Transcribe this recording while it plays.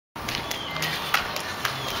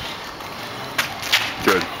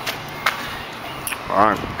Good. All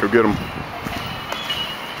right, go get them.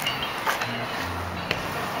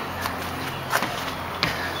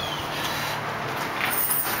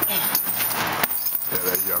 Yeah,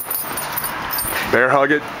 there you go. Bear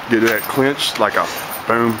hug it, get that clinch like a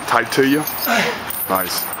boom, tight to you.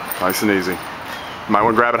 Nice, nice and easy. You might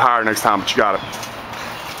want to grab it higher next time, but you got it.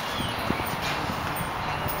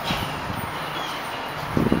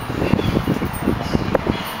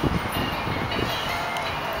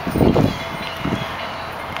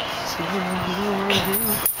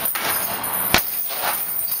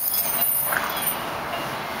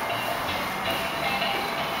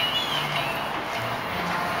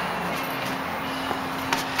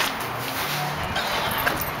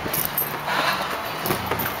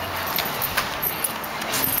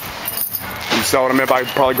 You saw what I meant by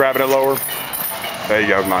probably grabbing it lower? There you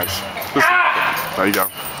go, nice. There you go.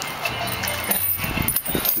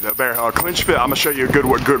 Get that bear hug. Clinch fit. I'm gonna show you a good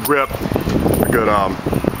grip, a good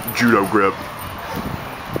judo grip.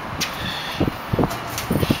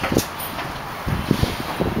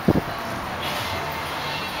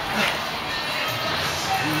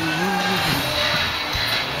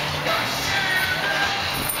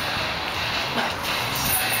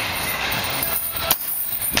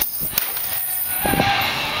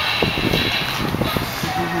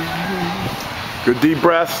 Good deep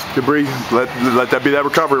breaths. Good breathe. Let that be that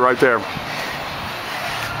recovery right there.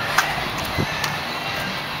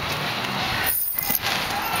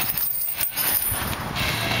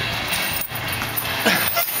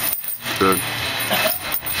 Good.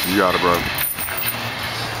 You got it, bro.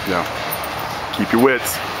 Yeah. Keep your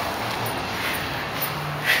wits.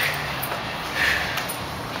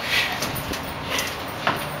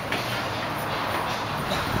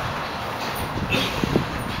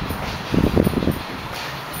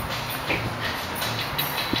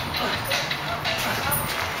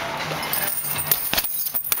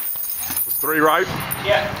 Three, right?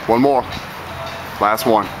 Yeah. One more. Last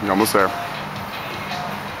one. You're almost there.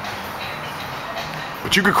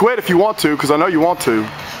 But you could quit if you want to, because I know you want to.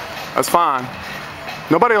 That's fine.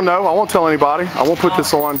 Nobody will know. I won't tell anybody. I won't put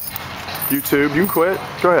this on YouTube. You can quit.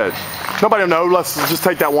 Go ahead. Nobody will know. Let's just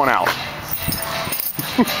take that one out.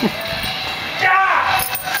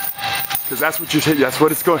 Because that's what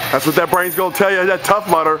that's what that brain's going to tell you. That Tough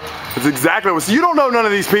Mudder. It's exactly what. You don't know none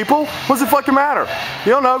of these people. What's the fucking matter?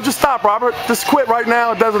 You don't know. Just stop, Robert. Just quit right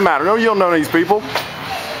now. It doesn't matter. No, you don't know these people.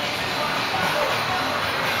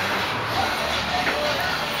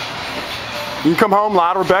 You can come home,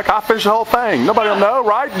 lie to Rebecca. I'll finish the whole thing. Nobody will know,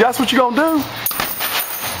 right? That's what you're going to do.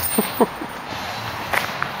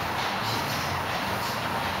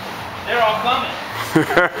 They're all coming.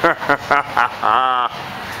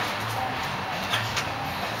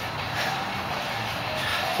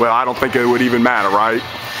 Well, I don't think it would even matter, right?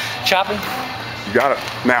 Chopping? You got it.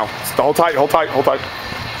 Now, hold tight, hold tight, hold tight.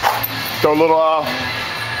 Throw a little,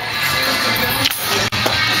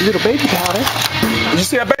 little baby powder. Did you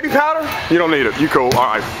see that baby powder? You don't need it. You cool.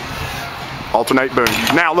 All right. Alternate, boom.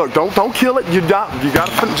 Now, look, don't kill it. You got to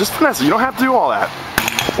just finesse it. You don't have to do all that.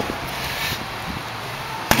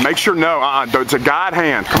 Make sure, it's a guide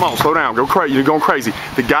hand. Come on, slow down, go crazy, you're going crazy.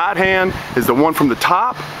 The guide hand is the one from the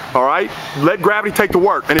top, all right? Let gravity take the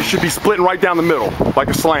work, and it should be splitting right down the middle, like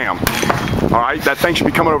a slam. All right, that thing should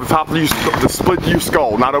be coming over the top of the split of your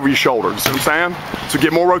skull, not over your shoulder. You see what I'm saying? So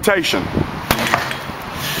get more rotation.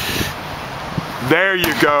 There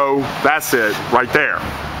you go, that's it, right there.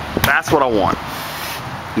 That's what I want.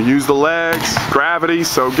 You use the legs, gravity,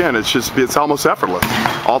 so again, it's almost effortless.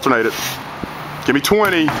 Alternate it. Give me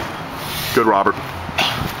 20. Good, Robert.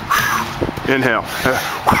 Inhale.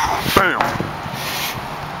 Bam.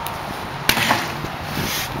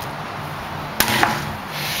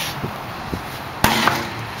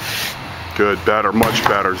 Good, better, much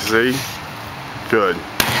better. See? Good.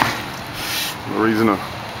 No reason to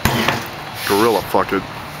gorilla fuck it.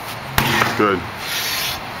 Good.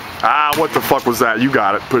 Ah, what the fuck was that? You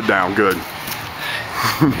got it. Put it down. Good.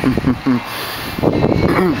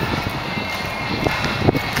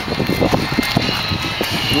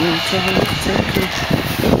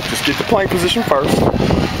 Just get the plank position first.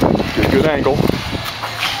 Get a good angle.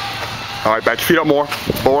 All right, back your feet up more.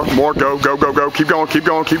 More. Go. Keep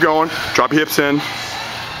going. Drop your hips in.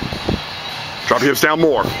 Drop your hips down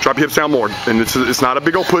more. And it's not a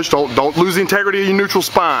big old push. Don't lose the integrity of your neutral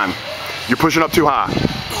spine. You're pushing up too high.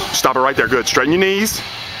 Stop it right there. Good. Straighten your knees.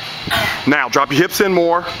 Now drop your hips in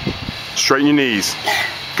more. Straighten your knees.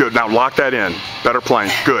 Good. Now lock that in. Better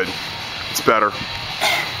plank. Good. It's better.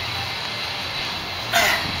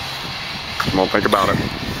 Come on, think about it.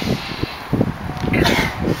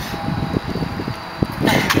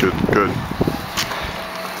 Good, good.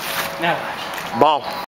 Now. Ball.